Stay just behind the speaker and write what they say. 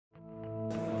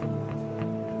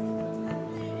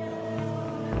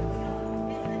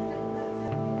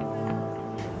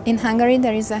In Hungary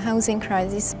there is a housing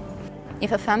crisis.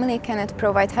 If a family cannot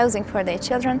provide housing for their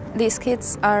children, these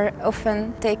kids are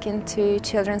often taken to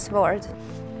children's ward.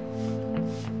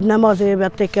 Nem azért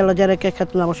vették el a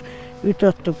gyerekeket, na most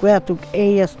ütöttük, vertük,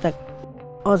 éheztek,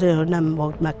 azért, hogy nem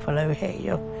volt megfelelő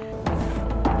helyük.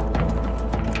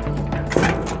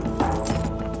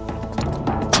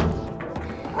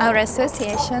 Our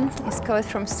association is called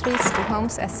From Streets to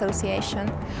Homes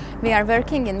Association. We are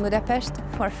working in Budapest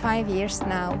for 5 years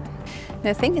now.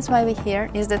 The thing is why we're here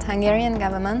is that Hungarian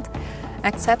government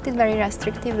accepted very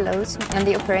restrictive laws on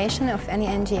the operation of any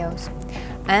NGOs.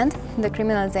 And the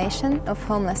criminalization of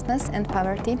homelessness and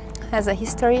poverty has a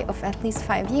history of at least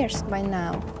 5 years by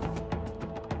now.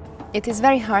 It is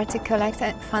very hard to collect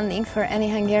funding for any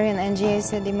Hungarian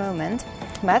NGOs at the moment,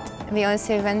 but we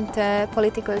also want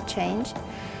political change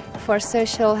for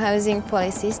social housing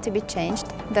policies to be changed,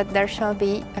 that there shall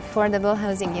be affordable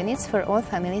housing units for all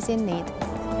families in need.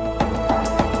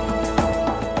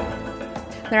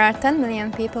 There are 10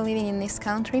 million people living in this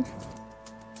country.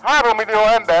 3 millió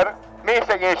ember mély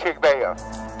szegénységbe él.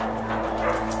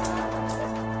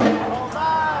 A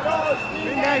város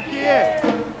mindenkié!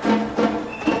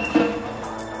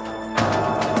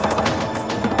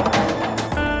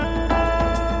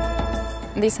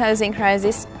 This housing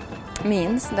crisis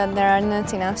means that there are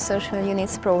not enough social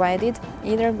units provided,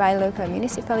 either by local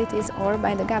municipalities or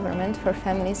by the government for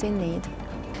families in need.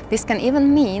 This can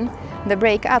even mean the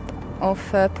break-up of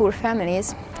poor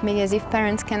families, because if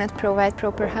parents cannot provide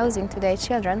proper housing to their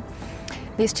children,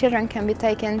 these children can be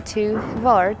taken to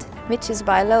ward, which is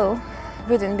by law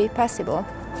wouldn't be possible.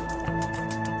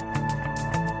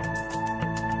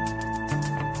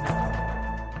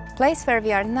 The place where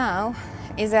we are now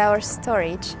is our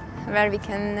storage, where we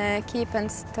can keep and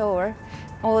store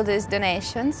all those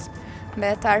donations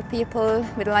that our people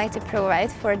would like to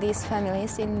provide for these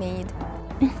families in need.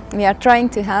 We are trying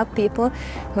to help people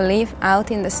who live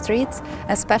out in the streets,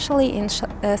 especially in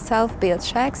self-built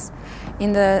shacks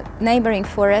in the neighboring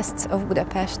forests of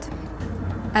Budapest.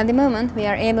 At the moment, we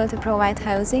are able to provide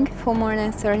housing for more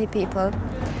than 30 people.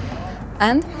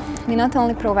 And we not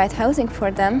only provide housing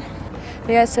for them,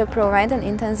 we also provide an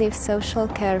intensive social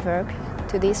care work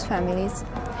to these families.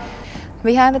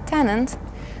 We have a tenant,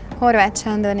 Horváth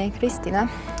Sándorné Krisztina,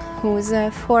 whose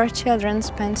 4 children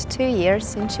spent 2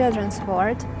 years in children's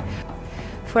ward,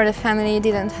 for the family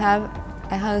didn't have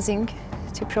a housing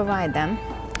to provide them.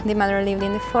 The mother lived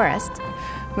in the forest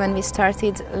when we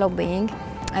started lobbying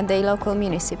at the local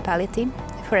municipality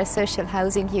for a social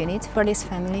housing unit for this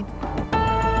family.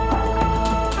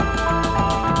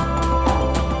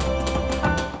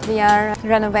 We are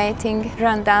renovating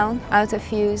rundown,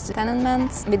 out-of-use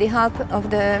tenements with the help of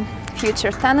the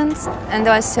future tenants and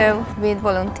also with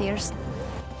volunteers.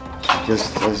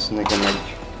 Ez nekem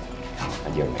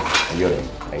egy öröm,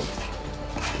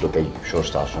 tudok egy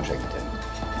sorstársam segíteni.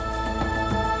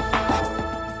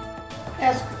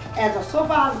 Ez a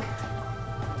szobánk.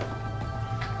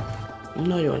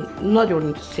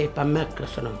 Nagyon szépen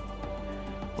megköszönöm,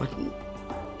 hogy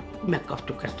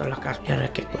megkaptuk ezt a lakást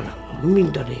gyerekekből,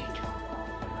 mind a 4.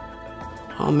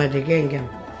 Ameddig én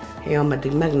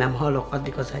ameddig meg nem hallok,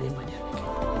 addig az enyém a gyerekek.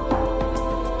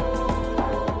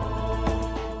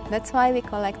 That's why we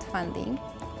collect funding,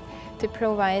 to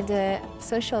provide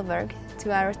social work to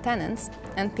our tenants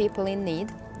and people in need,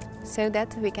 so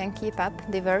that we can keep up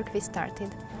the work we started.